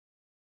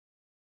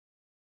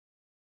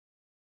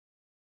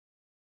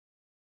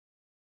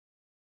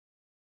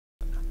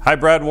Hi,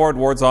 Brad Ward,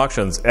 Ward's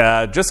Auctions.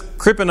 Just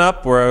creeping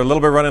up, we're a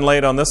little bit running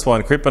late on this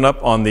one, creeping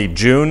up on the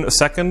June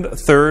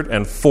 2nd, 3rd,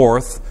 and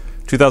 4th,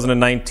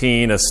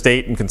 2019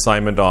 estate and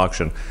consignment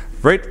auction.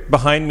 Right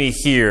behind me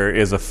here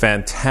is a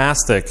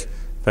fantastic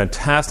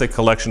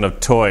collection of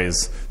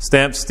toys.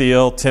 Stamped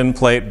steel, tin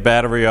plate,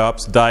 battery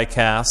ops, die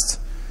cast.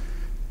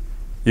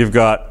 You've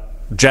got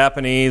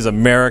Japanese,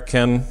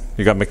 American,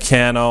 you've got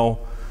Meccano,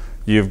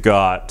 you've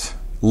got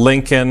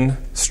Lincoln,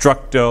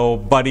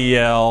 Structo, Buddy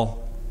L.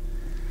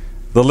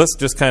 The list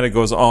just kind of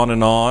goes on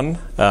and on.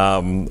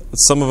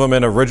 Some of them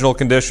in original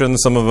condition,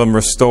 some of them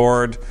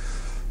restored,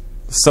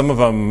 some of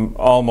them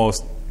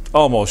almost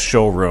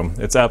showroom.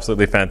 It's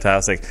absolutely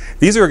fantastic.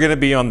 These are going to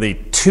be on the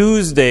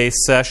Tuesday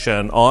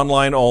session,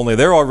 online only.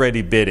 They're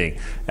already bidding.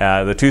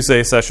 The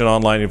Tuesday session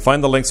online, you can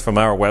find the links from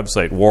our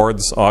website,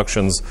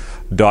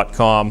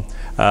 wardsauctions.com.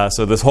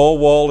 So this whole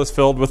wall is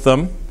filled with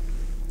them,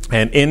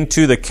 and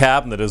into the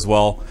cabinet as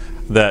well.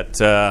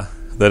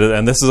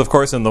 And this is, of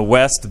course, in the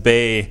West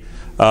Bay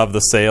of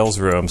the sales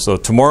room. So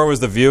tomorrow is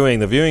the viewing.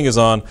 The viewing is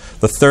on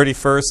the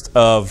 31st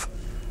of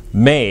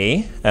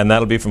May, and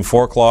that'll be from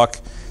 4 o'clock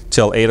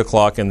till 8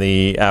 o'clock in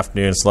the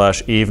afternoon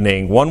 /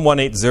 evening.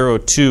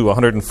 11802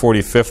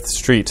 145th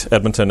Street,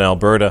 Edmonton,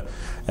 Alberta.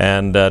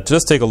 And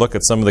just take a look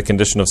at some of the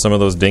condition of some of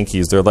those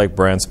dinkies. They're like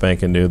brand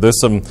spanking new.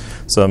 There's some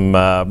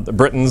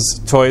Britain's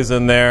toys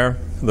in there.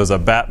 There's a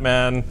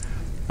Batman,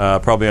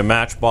 probably a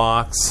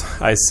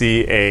Matchbox. I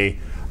see a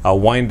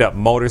wind-up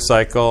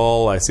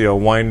motorcycle. I see a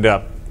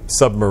wind-up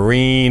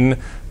submarine.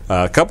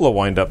 A couple of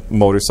wind-up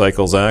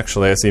motorcycles,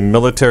 actually. I see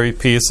military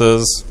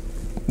pieces.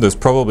 There's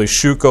probably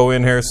Schuko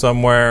in here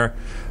somewhere.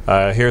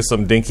 Here's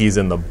some dinkies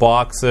in the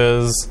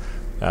boxes,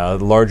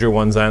 larger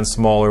ones and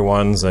smaller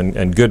ones,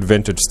 and good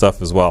vintage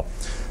stuff as well.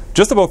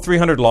 Just about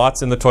 300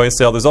 lots in the toy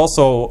sale. There's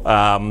also,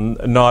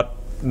 not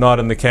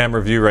in the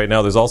camera view right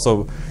now, there's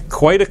also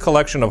quite a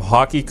collection of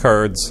hockey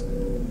cards,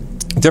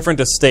 different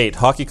estate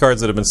hockey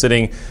cards that have been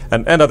sitting,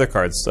 and other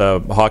cards,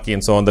 hockey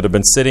and so on, that have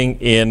been sitting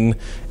in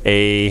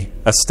a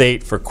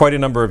estate for quite a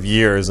number of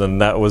years,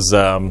 and that was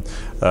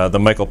the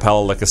Michael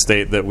Palalik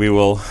estate that we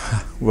will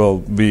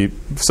be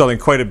selling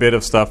quite a bit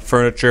of stuff,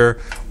 furniture.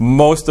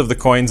 Most of the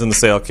coins in the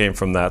sale came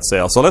from that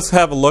sale. So let's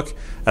have a look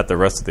at the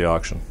rest of the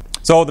auction.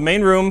 So the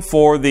main room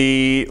for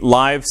the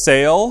live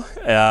sale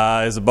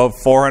is about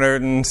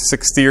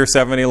 460 or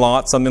 70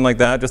 lots, something like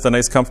that. Just a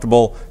nice,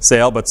 comfortable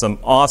sale, but some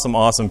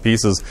awesome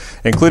pieces,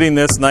 including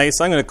this nice,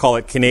 I'm going to call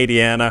it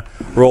Canadiana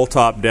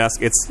roll-top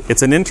desk.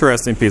 It's an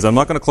interesting piece. I'm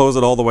not going to close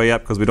it all the way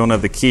up because we don't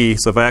have the key,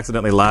 so if I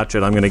accidentally latch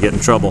it, I'm going to get in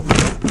trouble.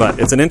 But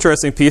it's an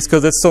interesting piece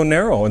because it's so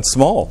narrow and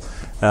small.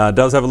 It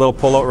does have a little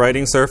pull-out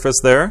writing surface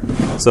there,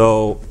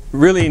 so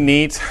really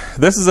neat.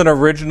 This is an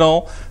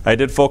original. I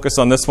did focus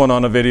on this one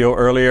on a video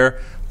earlier.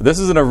 This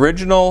is an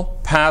original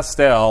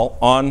pastel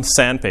on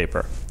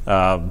sandpaper.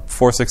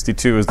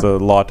 462 is the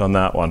lot on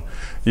that one.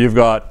 You've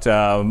got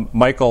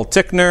Michael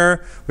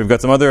Tickner. We've got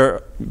some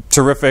other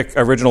terrific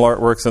original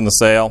artworks in the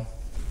sale.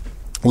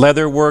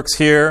 Leather works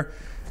here.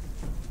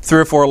 3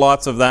 or 4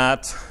 lots of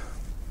that.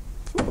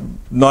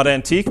 Not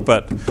antique,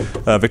 but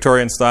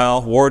Victorian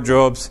style.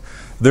 Wardrobes.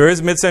 There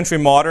is mid-century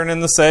modern in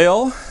the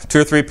sale,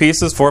 2 or 3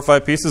 pieces, 4 or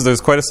 5 pieces.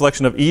 There's quite a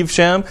selection of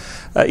Evesham.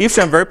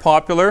 Evesham, very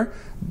popular.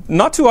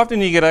 Not too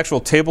often you get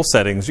actual table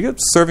settings. You get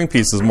serving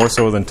pieces more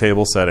so than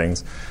table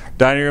settings.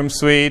 Dining room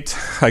suite,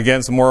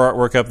 again, some more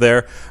artwork up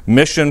there.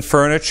 Mission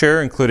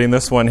furniture, including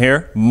this one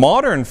here.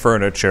 Modern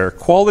furniture,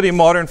 quality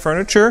modern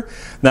furniture.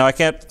 Now, I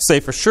can't say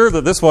for sure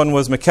that this one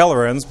was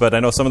McKellarens, but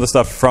I know some of the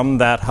stuff from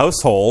that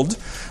household,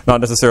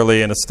 not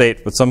necessarily an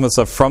estate, but some of the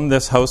stuff from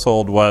this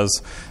household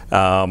was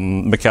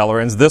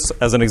McKellarens. This,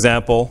 as an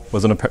example,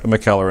 was a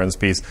McKellarens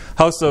piece.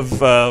 House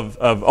of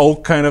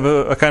oak, kind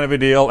of a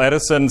deal.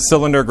 Edison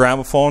cylinder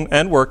gramophone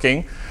and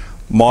working.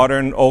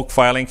 Modern oak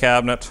filing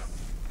cabinet.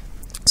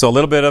 So a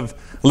little bit of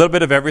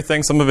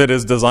everything. Some of it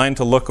is designed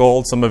to look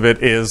old. Some of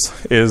it is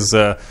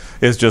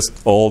just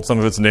old. Some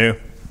of it's new.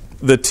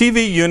 The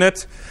TV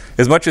unit,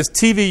 as much as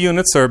TV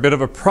units are a bit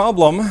of a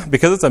problem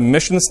because it's a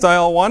mission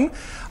style one,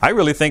 I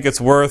really think it's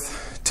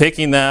worth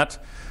taking that,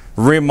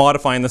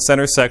 remodifying the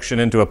center section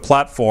into a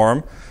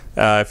platform,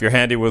 if you're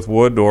handy with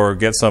wood, or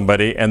get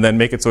somebody, and then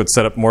make it so it's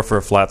set up more for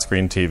a flat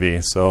screen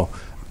TV. So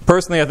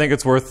personally, I think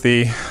it's worth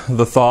the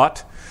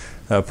thought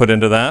put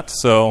into that.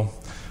 So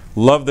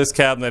love this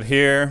cabinet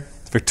here.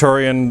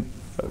 Victorian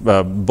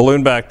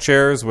balloon back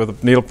chairs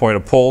with needlepoint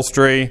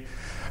upholstery.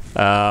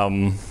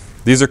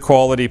 These are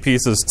quality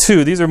pieces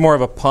too. These are more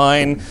of a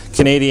pine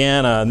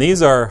Canadiana, and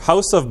these are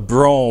House of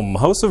Brome.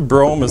 House of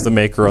Brome is the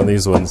maker on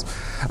these ones.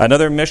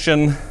 Another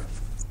Mission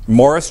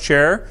Morris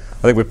chair.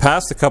 I think we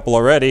passed a couple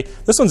already.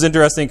 This one's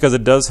interesting because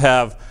it does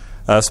have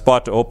a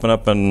spot to open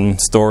up and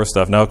store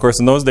stuff. Now, of course,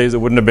 in those days it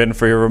wouldn't have been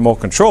for your remote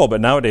control, but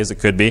nowadays it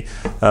could be.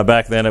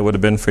 Back then it would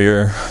have been for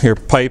your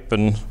pipe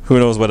and who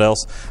knows what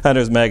else. And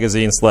there's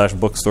magazine /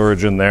 book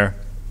storage in there.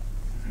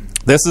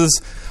 This is,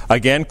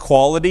 again,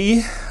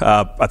 quality,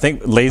 I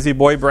think Lazy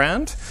Boy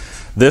brand.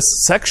 This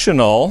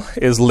sectional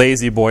is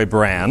Lazy Boy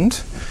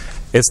brand.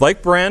 It's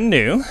like brand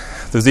new.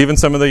 There's even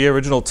some of the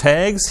original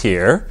tags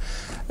here.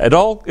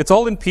 It's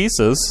all in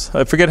pieces.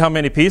 I forget how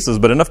many pieces,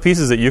 but enough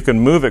pieces that you can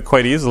move it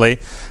quite easily.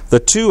 The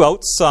two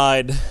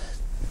outside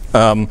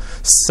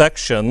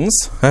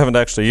sections, I haven't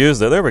actually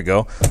used it, there we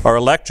go, are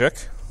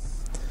electric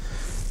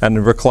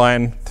and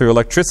recline through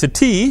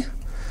electricity,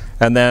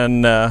 and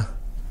then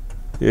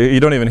you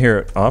don't even hear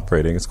it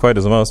operating. It's quiet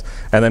as a mouse.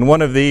 And then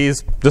one of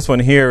these, this one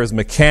here, is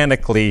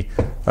mechanically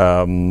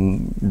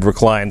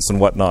reclines and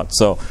whatnot.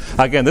 So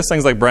again, this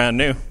thing's like brand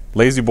new.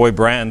 Lazy Boy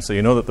brand, so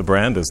you know that the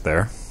brand is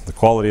there. The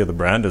quality of the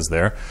brand is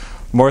there.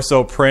 More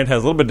so print,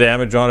 has a little bit of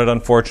damage on it,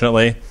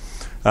 unfortunately.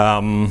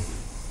 Some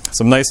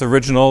nice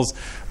originals.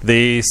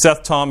 The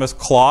Seth Thomas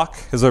clock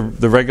is the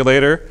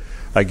regulator.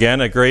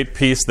 Again, a great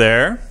piece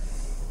there.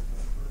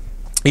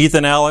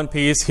 Ethan Allen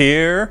piece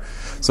here.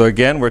 So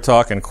again, we're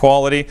talking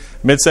quality.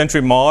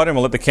 Mid-century modern.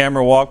 We'll let the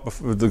camera walk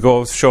to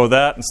go show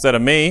that instead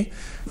of me,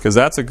 because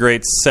that's a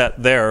great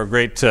set there, a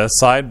great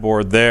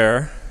sideboard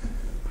there.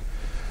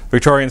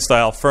 Victorian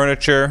style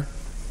furniture.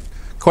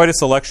 Quite a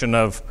selection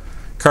of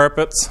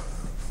carpets.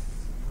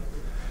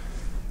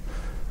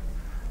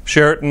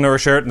 Sheraton or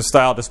Sheraton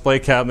style display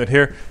cabinet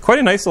here. Quite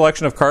a nice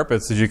selection of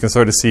carpets, as you can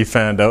sort of see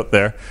fanned out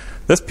there.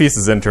 This piece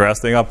is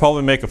interesting. I'll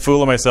probably make a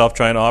fool of myself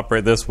trying to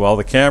operate this while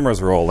the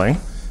camera's rolling.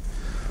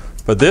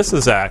 But this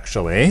is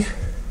actually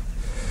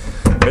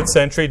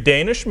mid-century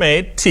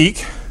Danish-made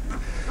teak.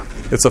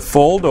 It's a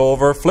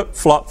fold-over,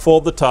 flip-flop,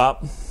 fold the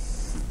top.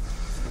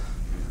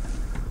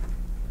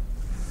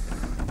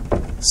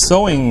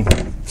 Sewing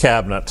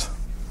cabinet.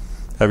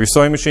 Have your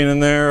sewing machine in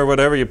there or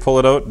whatever, you pull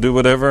it out, do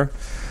whatever.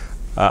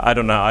 I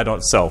don't know, I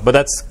don't sew, but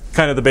that's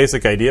kind of the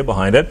basic idea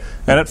behind it.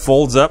 And it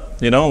folds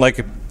up, you know, like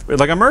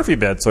a Murphy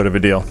bed sort of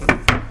a deal.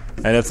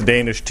 And it's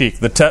Danish teak.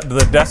 The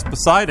desk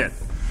beside it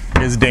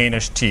is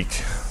Danish teak.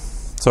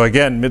 So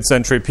again,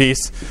 mid-century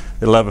piece.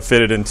 It'll have a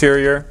fitted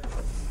interior.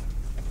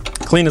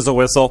 Clean as a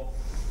whistle.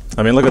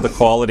 I mean, look at the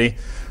quality.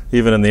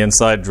 Even in the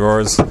inside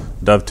drawers,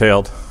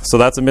 dovetailed. So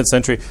that's a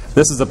mid-century.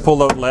 This is a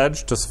pull-out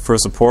ledge for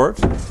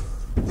support.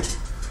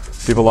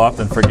 People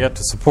often forget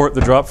to support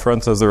the drop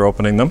fronts as they're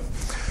opening them.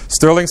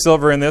 Sterling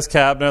silver in this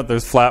cabinet.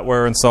 There's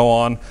flatware and so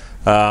on.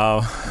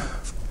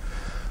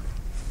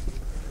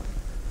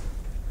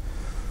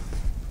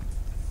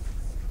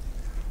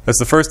 It's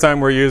the first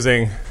time we're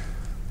using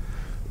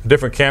a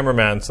different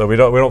cameraman, so we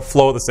don't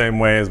flow the same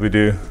way as we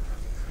do.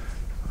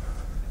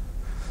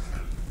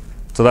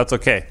 So that's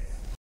okay.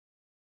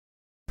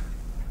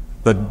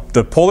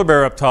 The polar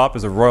bear up top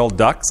is a Royal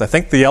Dux. I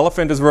think the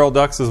elephant is Royal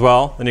Dux as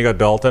well. Then you got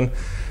Dalton.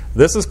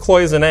 This is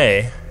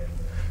cloisonné,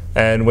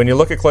 and when you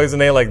look at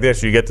cloisonné like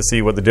this, you get to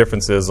see what the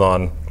difference is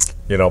on,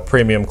 you know,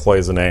 premium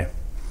cloisonné.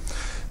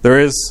 There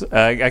is,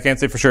 I can't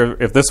say for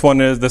sure if this one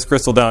is, this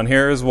crystal down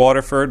here is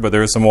Waterford, but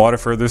there is some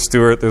Waterford, there's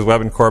Stewart, there's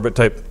Webb and Corbett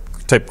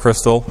type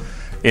crystal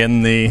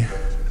in the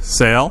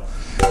sale.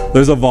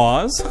 There's a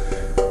vase.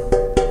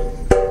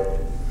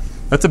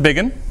 That's a big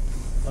one.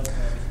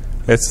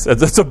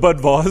 It's a bud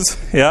vase.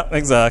 Yeah,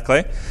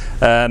 exactly.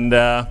 And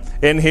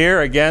in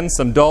here, again,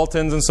 some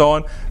Daltons and so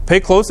on. Pay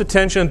close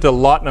attention to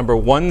lot number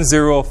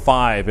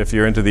 105 if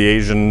you're into the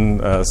Asian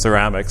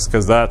ceramics,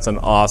 because that's an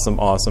awesome,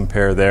 awesome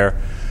pair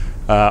there.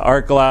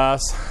 Art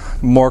glass,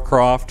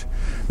 Moorcroft.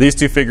 These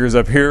two figures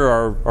up here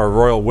are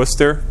Royal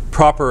Worcester,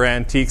 proper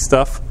antique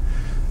stuff.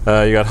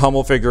 You got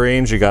Hummel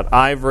figurines, you got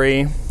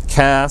ivory,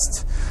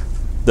 cast,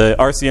 the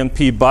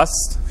RCMP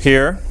bust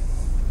here.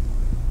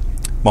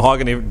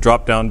 Mahogany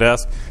drop-down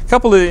desk. A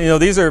couple of, you know,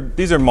 these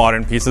are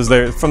modern pieces.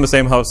 They're from the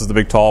same house as the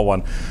big tall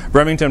one.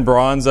 Remington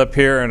bronze up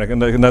here, and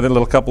another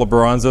little couple of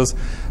bronzes.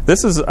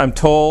 This is, I'm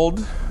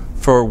told,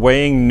 for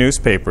weighing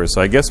newspapers.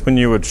 So I guess when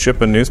you would ship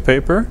a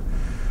newspaper,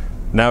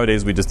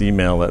 nowadays we just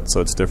email it,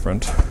 so it's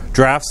different.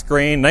 Draft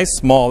screen, nice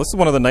small. This is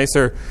one of the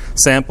nicer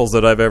samples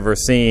that I've ever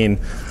seen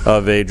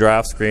of a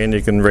draft screen.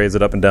 You can raise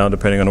it up and down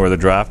depending on where the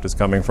draft is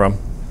coming from.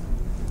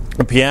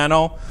 A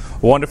piano,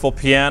 wonderful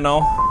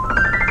piano.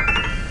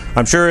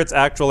 I'm sure it's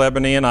actual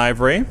ebony and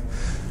ivory.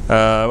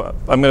 I'm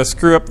going to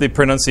screw up the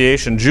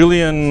pronunciation.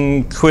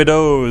 Julien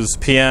Quideau's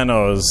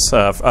pianos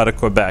out of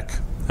Quebec.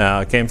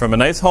 Came from a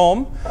nice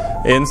home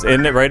right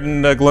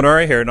in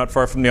Glenorchy here, not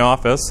far from the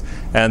office.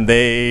 And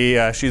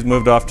she's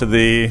moved off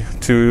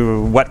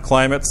to wet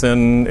climates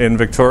in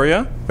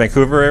Victoria,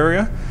 Vancouver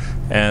area.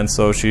 And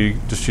so she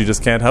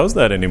just can't house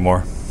that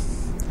anymore.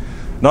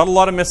 Not a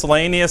lot of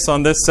miscellaneous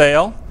on this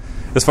sale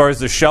as far as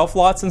the shelf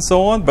lots and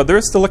so on, but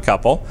there's still a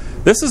couple.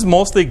 This is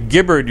mostly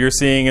Gibbard you're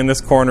seeing in this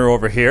corner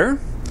over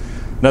here.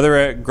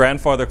 Another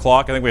grandfather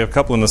clock. I think we have a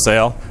couple in the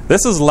sale.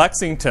 This is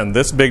Lexington,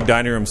 this big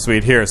dining room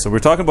suite here. So we're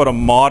talking about a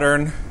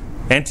modern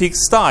antique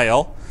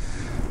style,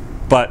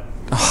 but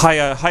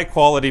high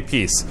quality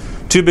piece.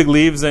 Two big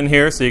leaves in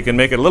here, so you can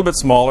make it a little bit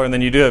smaller, and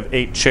then you do have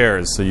 8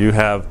 chairs, so you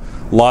have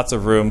lots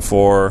of room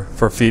for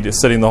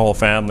sitting the whole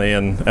family,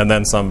 and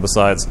then some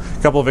besides.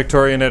 A couple of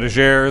Victorian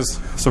etagères,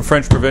 some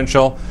French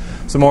provincial,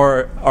 some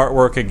more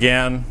artwork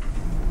again.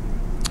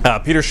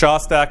 Peter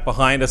Shostak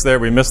behind us there.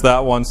 We missed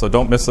that one, so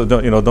don't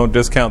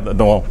discount that.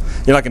 No,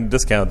 you're not going to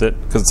discount it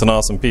because it's an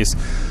awesome piece.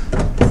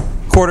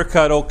 quarter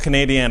cut oak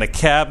Canadiana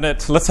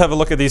cabinet. Let's have a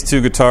look at these two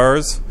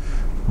guitars,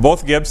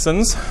 both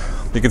Gibsons.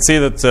 You can see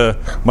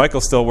that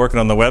Michael's still working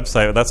on the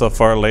website. That's how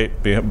far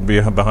late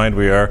behind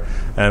we are,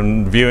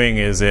 and viewing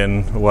is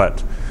in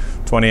what,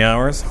 20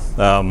 hours.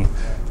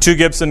 Two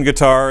Gibson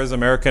guitars,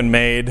 American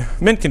made,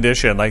 mint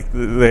condition. Like,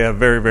 they have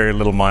very, very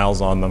little miles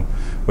on them,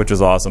 which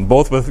is awesome.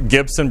 Both with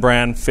Gibson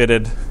brand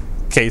fitted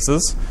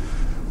cases.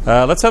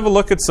 Let's have a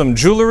look at some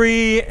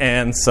jewelry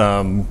and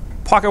some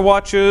pocket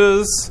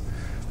watches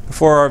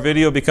before our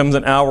video becomes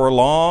an hour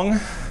long.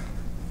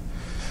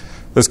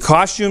 There's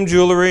costume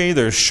jewelry,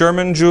 there's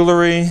Sherman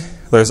jewelry,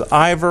 there's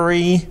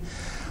ivory,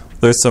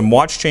 there's some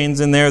watch chains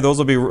in there. Those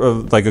will be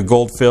like a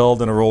gold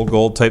filled and a rolled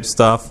gold type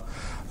stuff.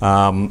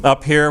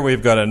 Up here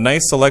we've got a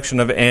nice selection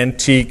of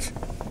antique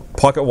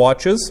pocket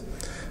watches.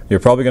 You're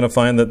probably going to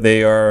find that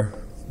they are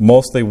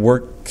mostly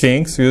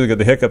working. So you got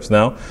the hiccups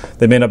now.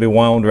 They may not be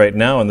wound right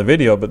now in the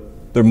video, but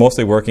they're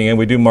mostly working, and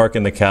we do mark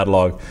in the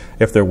catalog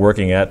if they're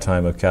working at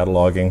time of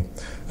cataloging.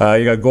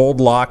 You got gold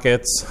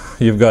lockets,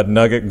 you've got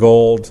nugget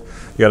gold,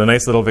 you got a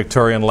nice little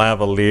Victorian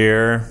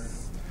lavalier.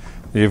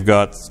 You've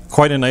got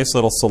quite a nice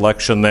little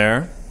selection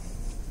there.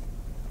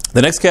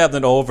 The next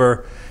cabinet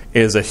over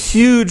is a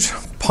huge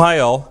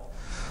pile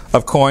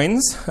of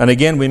coins, and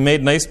again we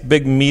made nice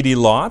big meaty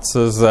lots,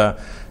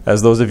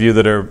 as those of you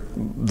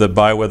that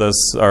buy with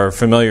us are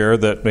familiar,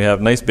 that we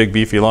have nice big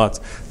beefy lots.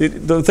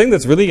 The thing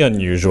that's really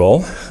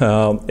unusual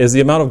is the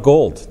amount of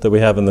gold that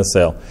we have in this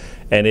sale,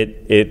 and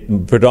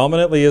it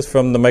predominantly is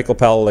from the Michael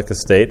Palahniuk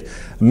estate.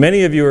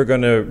 Many of you are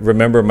going to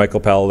remember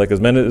Michael Palahniuk,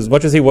 as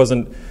much as he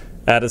wasn't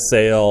at a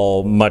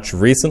sale much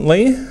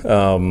recently,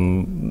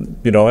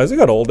 as he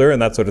got older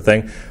and that sort of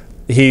thing.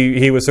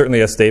 He was certainly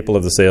a staple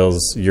of the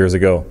sales years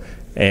ago,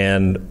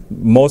 and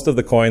most of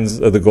the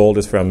coins of the gold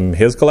is from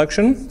his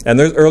collection. And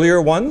there's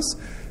earlier ones,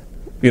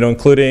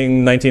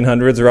 including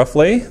 1900s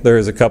roughly.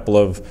 There's a couple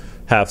of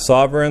half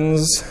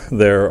sovereigns.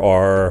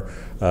 There's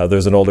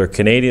an older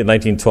Canadian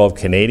 1912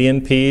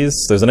 Canadian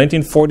piece. There's a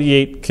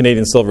 1948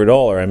 Canadian silver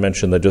dollar I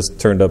mentioned that just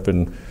turned up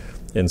in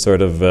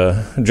sort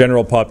of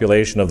general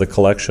population of the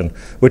collection,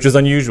 which is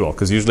unusual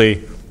because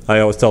usually I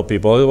always tell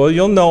people, well,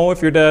 you'll know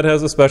if your dad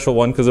has a special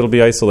one because it'll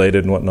be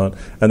isolated and whatnot.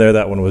 And there,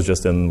 that one was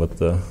just in with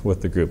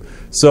the group.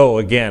 So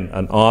again,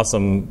 an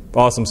awesome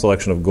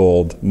selection of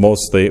gold.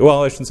 Mostly,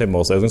 well, I shouldn't say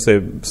mostly. I was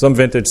going to say some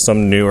vintage,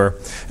 some newer.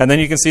 And then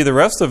you can see the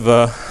rest of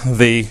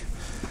the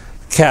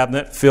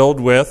cabinet filled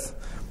with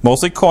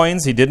mostly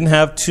coins. He didn't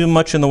have too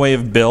much in the way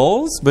of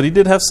bills, but he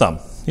did have some.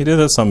 He did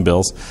have some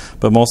bills,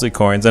 but mostly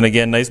coins. And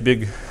again, nice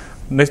big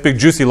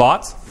juicy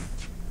lots.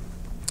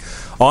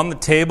 On the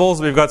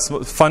tables, we've got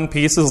some fun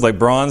pieces like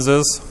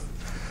bronzes.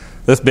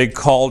 This big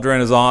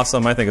cauldron is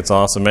awesome. I think it's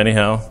awesome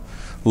anyhow.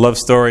 Love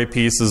story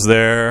pieces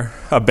there.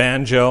 A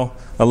banjo.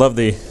 I love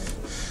the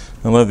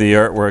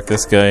artwork.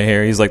 This guy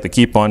here, he's like the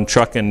keep on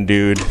truckin'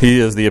 dude. He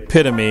is the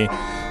epitome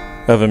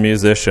of a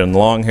musician.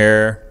 Long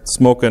hair,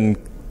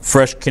 smoking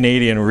fresh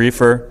Canadian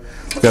reefer.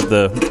 Got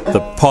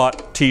the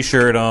pot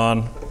t-shirt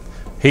on.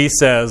 He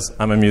says,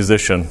 I'm a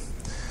musician.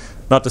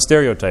 Not to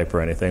stereotype or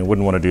anything,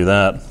 wouldn't want to do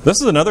that.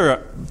 This is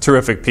another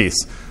terrific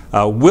piece.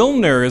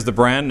 Wilner is the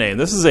brand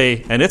name.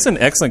 And it's in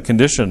excellent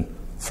condition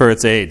for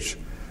its age.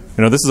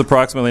 This is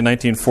approximately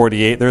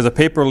 1948. There's a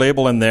paper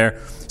label in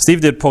there. Steve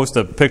did post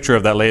a picture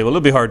of that label.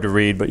 It'll be hard to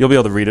read, but you'll be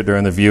able to read it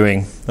during the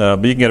viewing.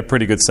 But you can get a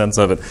pretty good sense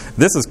of it.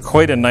 This is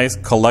quite a nice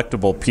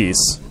collectible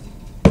piece.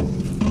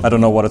 I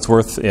don't know what it's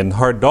worth in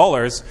hard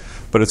dollars,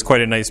 but it's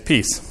quite a nice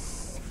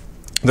piece.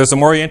 There's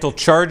some Oriental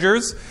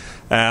chargers.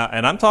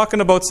 And I'm talking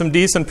about some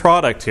decent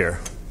product here.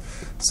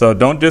 So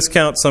don't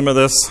discount some of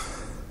this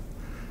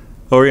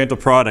Oriental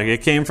product.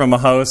 It came from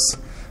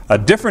a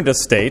different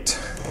estate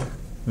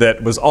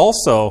that was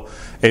also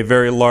a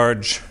very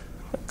large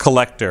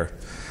collector.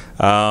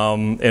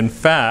 In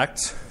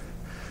fact,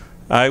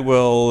 I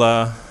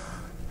will...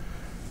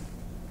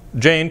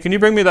 Jane, can you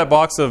bring me that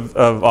box of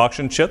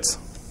auction chits?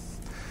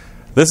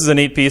 This is a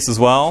neat piece as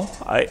well.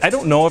 I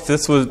don't know if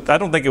this was... I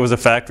don't think it was a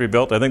factory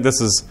built. I think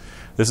this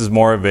is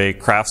more of a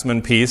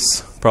craftsman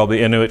piece,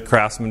 probably Inuit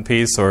craftsman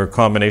piece or a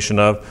combination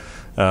of.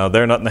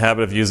 They're not in the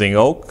habit of using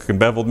oak and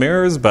beveled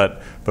mirrors,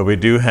 but we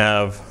do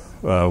have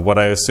what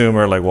I assume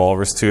are like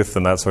walrus tooth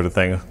and that sort of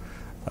thing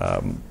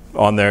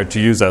on there to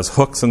use as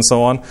hooks and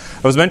so on.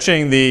 I was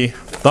mentioning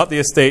not the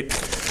estate,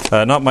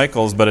 not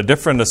Michael's, but a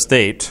different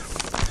estate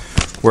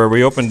where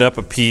we opened up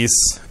a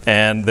piece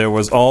and there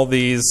was all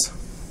these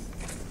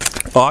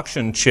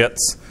auction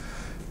chits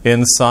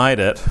inside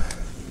it.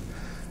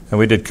 And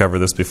we did cover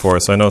this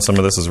before, so I know some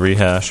of this is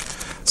rehash.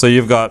 So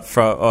you've got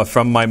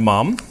from my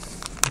mom,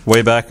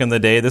 way back in the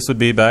day. This would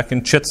be back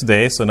in Chit's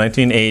day, so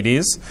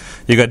 1980s.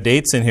 You got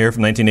dates in here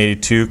from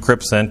 1982,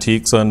 Cripps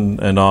Antiques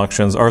and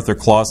Auctions. Arthur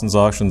Clausen's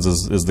Auctions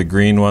is the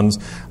green ones.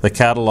 The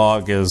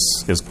catalog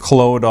is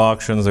Claude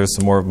Auctions. There's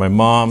some more of my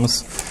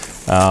mom's.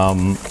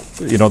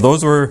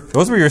 Those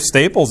were your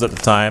staples at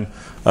the time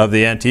of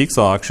the antiques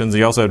auctions.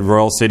 You also had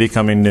Royal City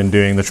coming and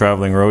doing the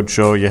traveling road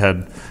show. You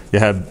had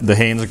the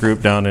Haynes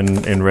group down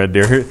in Red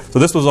Deer. So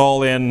this was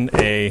all in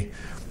a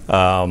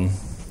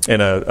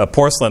a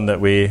porcelain that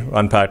we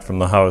unpacked from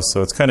the house.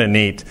 So it's kind of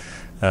neat.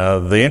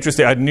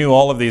 I knew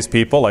all of these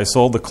people. I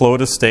sold the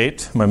Claude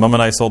estate. My mom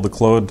and I sold the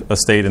Claude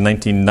estate in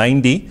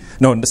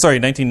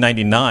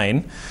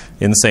 1999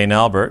 in St.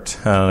 Albert.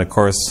 And of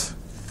course,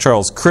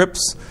 Charles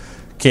Cripps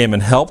came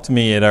and helped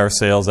me at our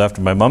sales after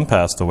my mom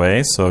passed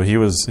away. So he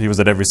was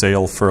at every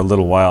sale for a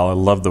little while. I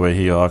loved the way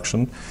he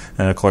auctioned.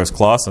 And of course,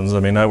 Clausen's. I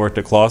mean, I worked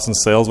at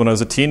Clausen's sales when I was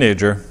a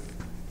teenager.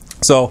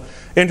 So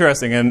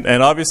interesting.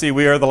 And obviously,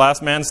 we are the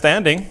last man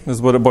standing,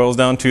 is what it boils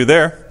down to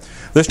there.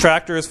 This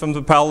tractor is from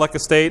the Powlek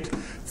estate.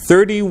 It's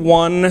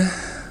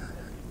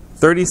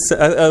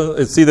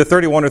either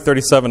 31 or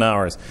 37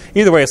 hours.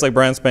 Either way, it's like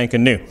brand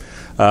spanking new.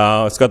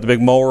 It's got the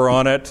big mower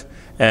on it,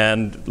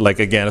 and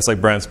again, it's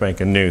like brand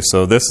spanking new.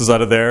 So this is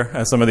out of there,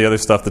 and some of the other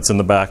stuff that's in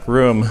the back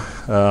room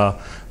that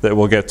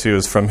we'll get to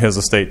is from his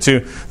estate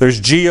too. There's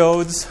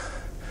geodes.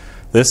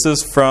 This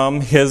is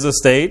from his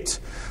estate.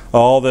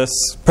 All this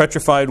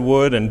petrified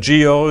wood and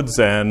geodes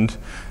and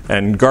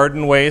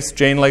garden waste,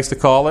 Jane likes to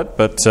call it,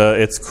 but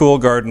it's cool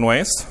garden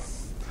waste.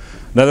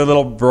 Another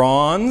little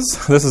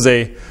bronze. This is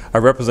a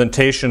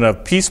representation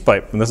of peace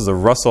pipe, and this is a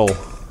Russell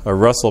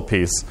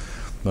piece.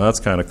 Now,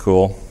 that's kind of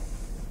cool.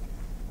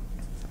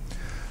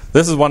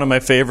 This is one of my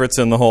favorites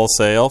in the whole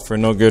sale for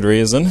no good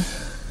reason.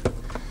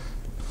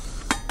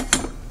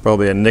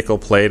 Probably a nickel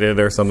plated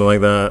or something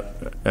like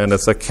that, and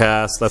it's a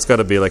cast. That's got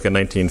to be like a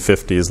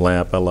 1950s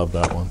lamp. I love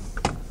that one.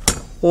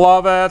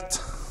 Love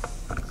it.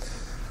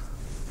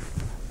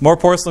 More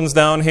porcelains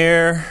down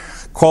here.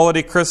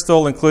 Quality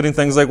crystal, including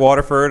things like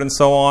Waterford and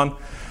so on.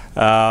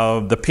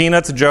 The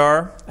peanuts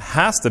jar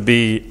has to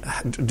be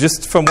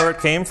just from where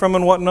it came from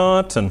and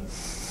whatnot. And,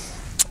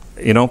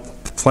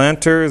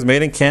 planters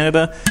made in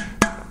Canada.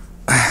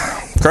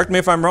 Correct me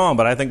if I'm wrong,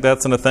 but I think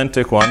that's an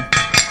authentic one.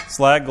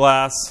 Slag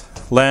glass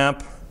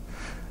lamp.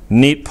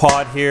 Neat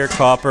pot here,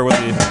 copper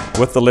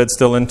with the lid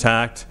still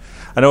intact.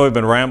 I know we've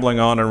been rambling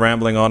on and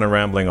rambling on and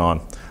rambling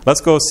on.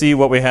 Let's go see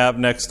what we have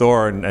next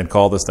door and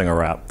call this thing a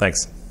wrap.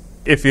 Thanks.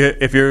 If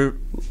you're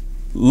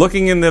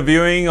looking in the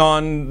viewing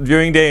on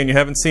viewing day and you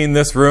haven't seen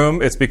this room,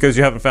 it's because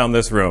you haven't found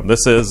this room.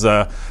 This is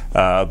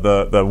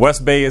the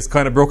West Bay is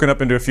kind of broken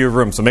up into a few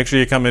rooms, so make sure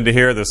you come into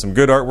here. There's some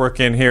good artwork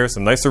in here,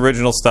 some nice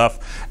original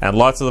stuff, and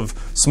lots of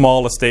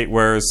small estate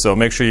wares. So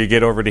make sure you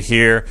get over to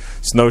here.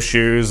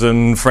 Snowshoes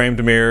and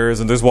framed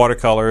mirrors, and there's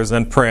watercolors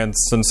and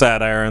prints and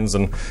sat irons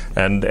and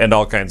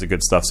all kinds of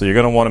good stuff. So you're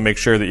going to want to make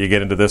sure that you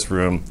get into this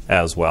room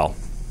as well.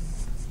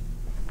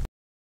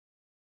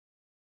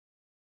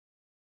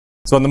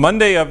 So on the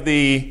Monday of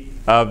the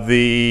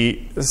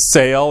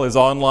sale is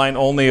online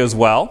only as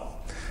well.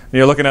 And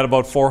you're looking at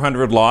about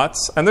 400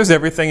 lots, and there's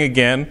everything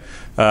again.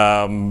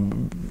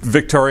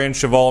 Victorian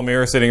cheval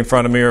mirror sitting in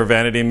front of me, or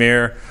vanity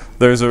mirror.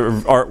 There's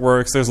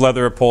artworks. There's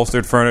leather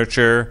upholstered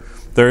furniture.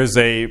 There's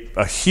a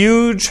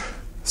huge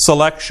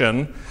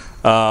selection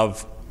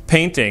of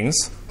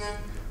paintings.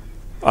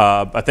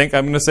 I think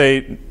I'm going to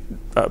say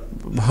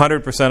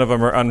 100% of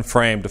them are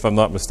unframed, if I'm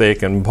not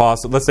mistaken.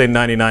 Let's say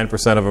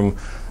 99% of them.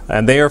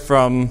 And they are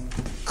from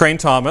Crane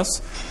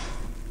Thomas,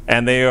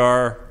 and they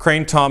are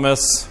Crane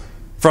Thomas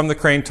from the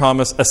Crane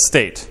Thomas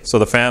estate. So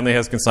the family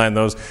has consigned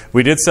those.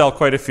 We did sell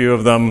quite a few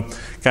of them,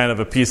 kind of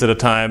a piece at a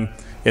time,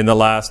 in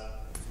the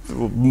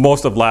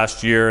most of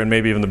last year and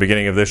maybe even the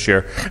beginning of this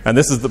year. And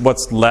this is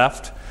what's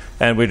left,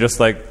 and we just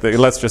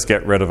let's just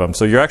get rid of them.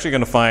 So you're actually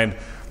going to find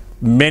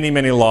many,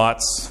 many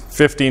lots,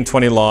 15,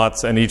 20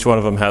 lots, and each one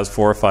of them has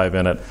 4 or 5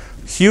 in it.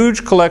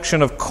 Huge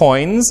collection of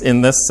coins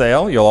in this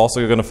sale. You're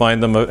also going to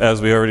find them,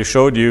 as we already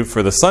showed you,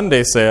 for the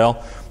Sunday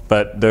sale.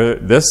 But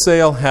this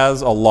sale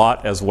has a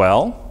lot as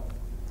well.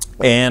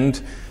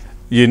 And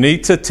you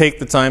need to take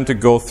the time to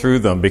go through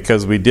them,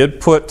 because we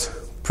did put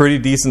pretty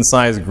decent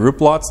sized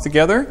group lots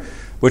together,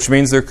 which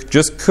means there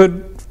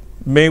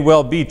may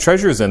well be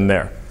treasures in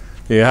there.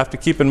 You have to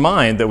keep in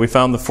mind that we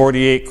found the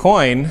 48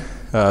 coin,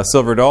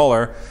 silver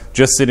dollar,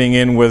 just sitting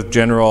in with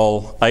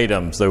general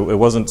items. It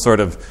wasn't sort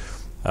of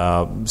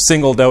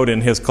singled out in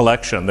his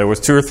collection. There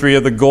was 2 or 3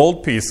 of the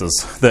gold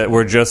pieces that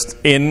were just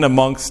in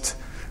amongst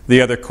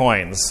the other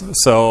coins.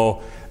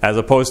 So as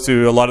opposed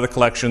to a lot of the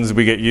collections,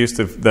 we get used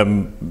to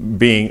them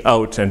being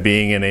out and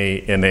being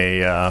in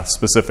a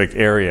specific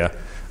area,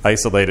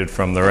 isolated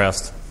from the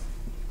rest.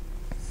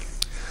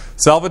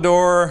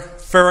 Salvador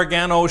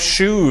Ferragamo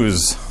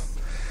shoes,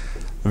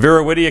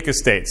 Vera Widiak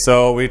estate.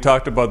 So we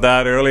talked about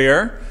that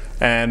earlier,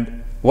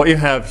 and what you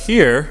have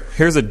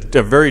here's a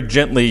very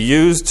gently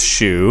used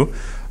shoe,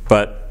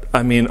 but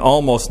I mean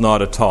almost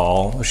not at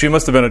all. She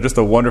must have been just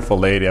a wonderful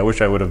lady. I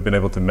wish I would have been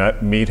able to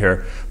meet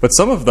her. But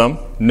some of them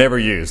never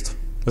used.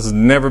 This has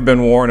never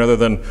been worn other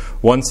than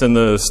once in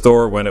the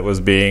store when it was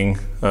being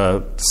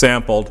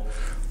sampled.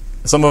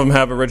 Some of them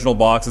have original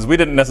boxes. We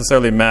didn't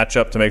necessarily match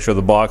up to make sure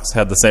the box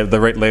had the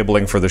right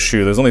labeling for the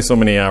shoe. There's only so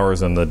many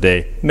hours in the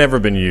day. Never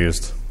been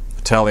used.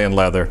 Italian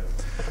leather.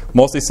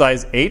 Mostly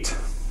size 8.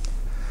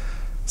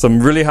 Some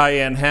really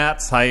high-end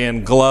hats,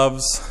 high-end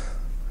gloves.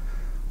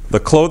 The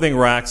clothing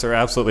racks are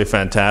absolutely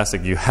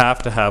fantastic. You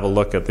have to have a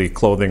look at the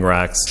clothing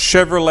racks.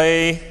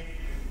 Chevrolet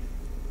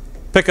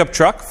pickup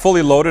truck,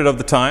 fully loaded of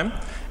the time,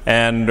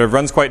 and it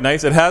runs quite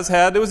nice. It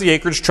was the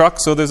acreage truck,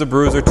 so there's a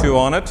bruise or two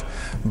on it,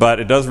 but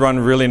it does run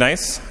really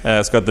nice.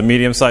 It's got the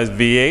medium-sized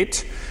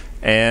V8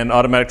 and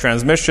automatic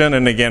transmission,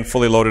 and again,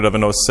 fully loaded of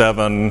an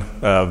 07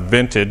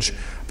 vintage.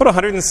 Put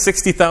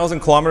 160,000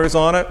 kilometers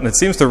on it, and it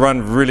seems to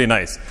run really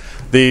nice.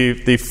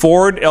 The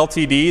Ford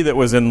LTD that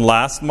was in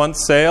last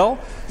month's sale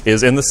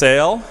is in the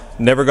sale.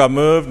 Never got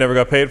moved, never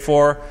got paid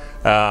for.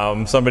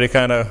 Somebody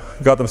kind of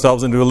got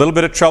themselves into a little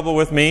bit of trouble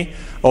with me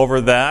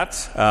over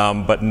that,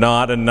 but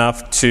not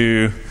enough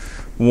to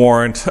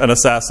warrant an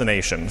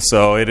assassination.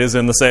 So it is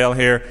in the sale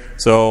here.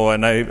 So,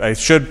 and I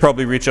should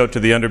probably reach out to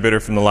the underbidder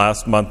from the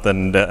last month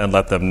and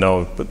let them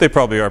know, but they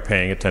probably are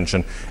paying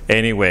attention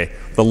anyway.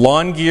 The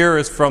lawn gear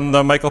is from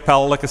the Michael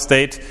Palalik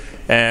estate,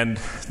 and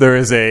there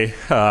is a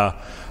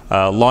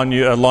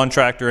lawn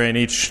tractor in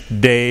each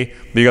day.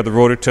 You got the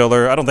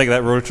rototiller. I don't think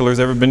that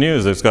rototiller's ever been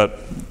used. It's got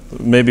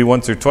maybe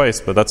once or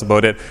twice, but that's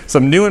about it.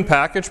 Some new and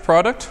packaged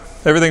product.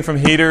 Everything from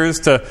heaters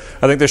to,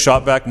 I think the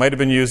shop vac might have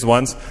been used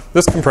once.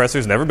 This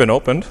compressor's never been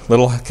opened.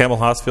 Little Campbell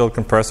Hausfield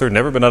compressor,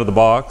 never been out of the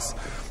box.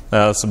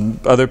 Some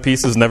other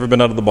pieces never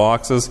been out of the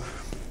boxes.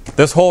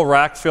 This whole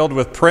rack filled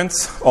with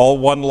prints, all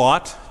one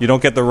lot. You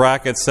don't get the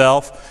rack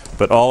itself,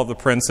 but all of the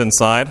prints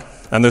inside.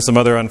 And there's some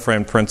other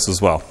unframed prints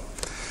as well.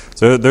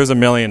 So there's a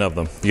million of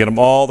them. You get them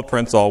all, the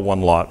prints, all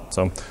one lot.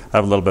 So I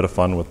have a little bit of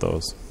fun with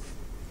those.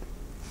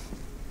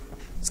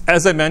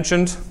 As I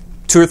mentioned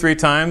 2 or 3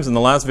 times in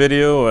the last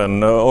video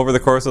and over the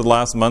course of the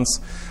last months,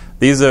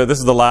 this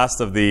is the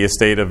last of the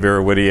estate of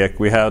Vera Widiak.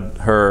 We had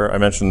her, I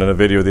mentioned in a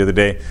video the other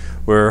day,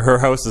 where her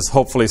house is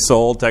hopefully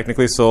sold,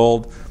 technically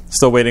sold,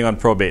 still waiting on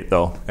probate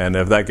though. And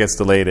if that gets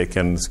delayed, it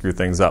can screw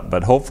things up.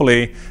 But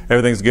hopefully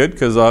everything's good,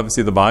 because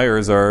obviously the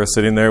buyers are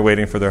sitting there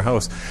waiting for their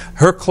house.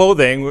 Her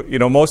clothing, you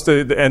know, most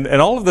of,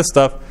 and all of this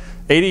stuff,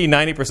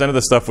 80-90% of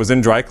the stuff was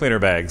in dry cleaner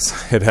bags.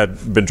 It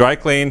had been dry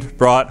cleaned,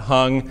 brought,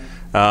 hung.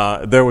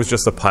 There was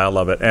just a pile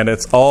of it, and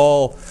it's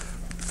all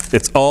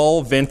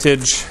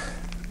vintage,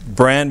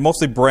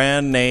 mostly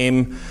brand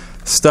name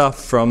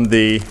stuff from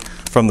the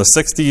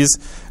 60s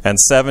and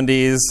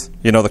 70s.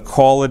 You know, the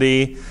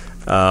quality.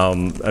 I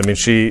mean,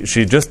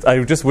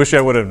 I just wish I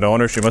would have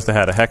known her. She must have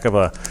had a heck of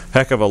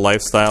a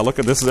lifestyle. Look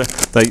at this.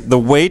 The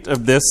weight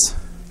of this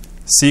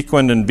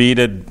sequined and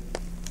beaded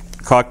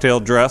cocktail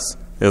dress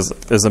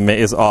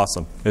is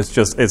awesome.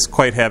 It's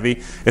quite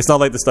heavy. It's not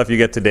like the stuff you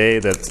get today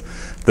that's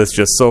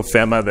just so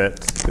femma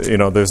that, you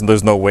know,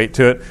 there's no weight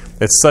to it.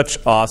 It's such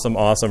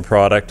awesome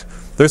product.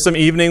 There's some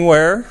evening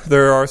wear.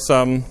 There are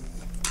some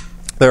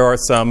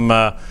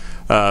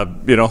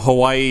you know,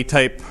 Hawaii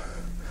type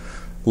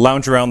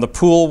lounge around the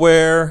pool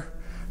wear.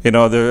 You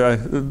know, a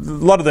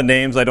lot of the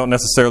names I don't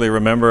necessarily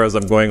remember as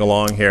I'm going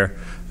along here,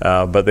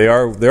 but they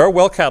are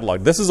well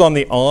cataloged. This is on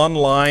the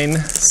online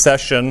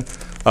session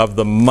of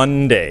the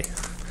Monday.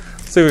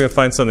 See if we can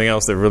find something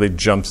else that really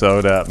jumps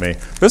out at me.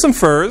 There's some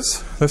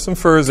furs. There's some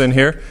furs in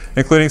here,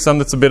 including some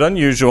that's a bit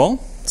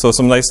unusual. So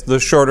some nice, the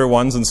shorter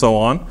ones and so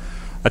on.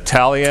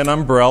 Italian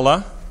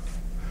umbrella.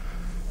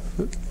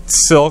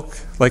 Silk,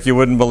 like you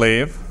wouldn't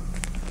believe.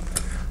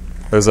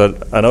 There's an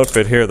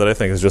outfit here that I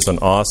think is just an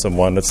awesome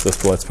one. It's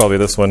probably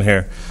this one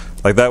here.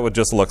 Like, that would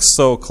just look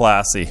so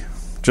classy.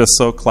 Just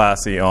so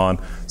classy on.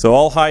 So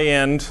all high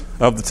end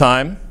of the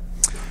time.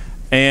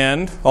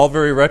 And all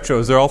very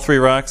retros. They're all 3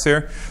 racks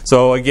here.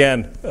 So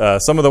again,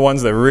 some of the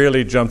ones that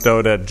really jumped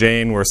out at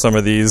Jane were some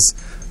of these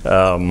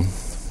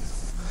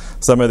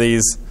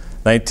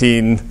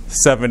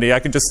 1970.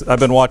 I've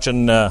been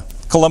watching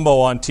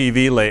Columbo on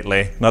TV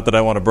lately. Not that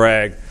I want to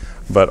brag,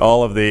 but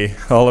all of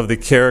the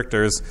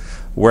characters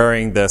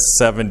wearing the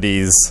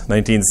 70s,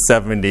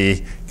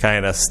 1970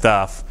 kind of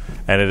stuff,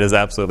 and it is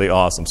absolutely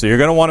awesome. So you're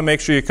going to want to make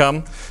sure you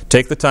come,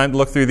 take the time to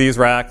look through these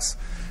racks.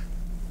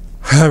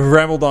 I've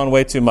rambled on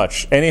way too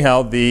much.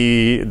 Anyhow,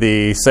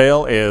 the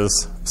sale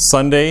is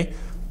Sunday.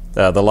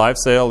 The live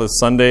sale is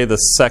Sunday the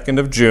 2nd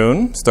of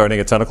June, starting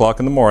at 10 o'clock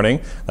in the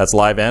morning. That's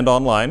live and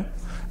online.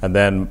 And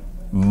then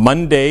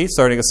Monday,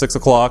 starting at 6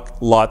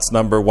 o'clock, lots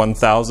number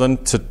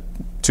 1,000 to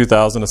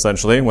 2,000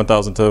 essentially,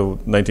 1,000 to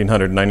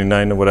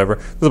 1,999 or whatever.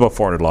 There's about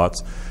 400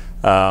 lots.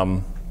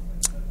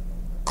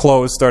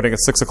 Close starting at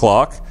 6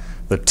 o'clock.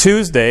 The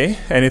Tuesday,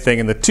 anything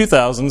in the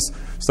 2000s,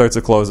 starts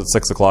to close at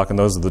 6 o'clock, and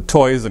those are the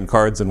toys and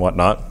cards and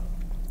whatnot.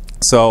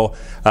 So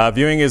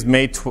viewing is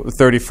May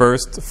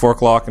 31st, 4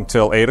 o'clock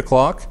until 8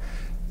 o'clock.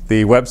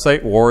 The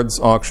website,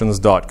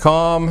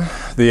 wardsauctions.com.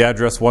 The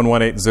address,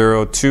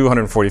 1180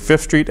 245th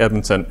Street,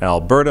 Edmonton,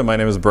 Alberta. My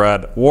name is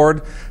Brad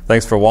Ward.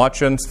 Thanks for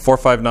watching.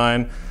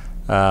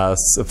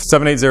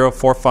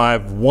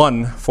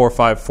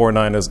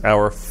 780-451-4549 is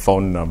our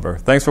phone number.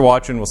 Thanks for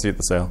watching. We'll see you at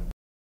the sale.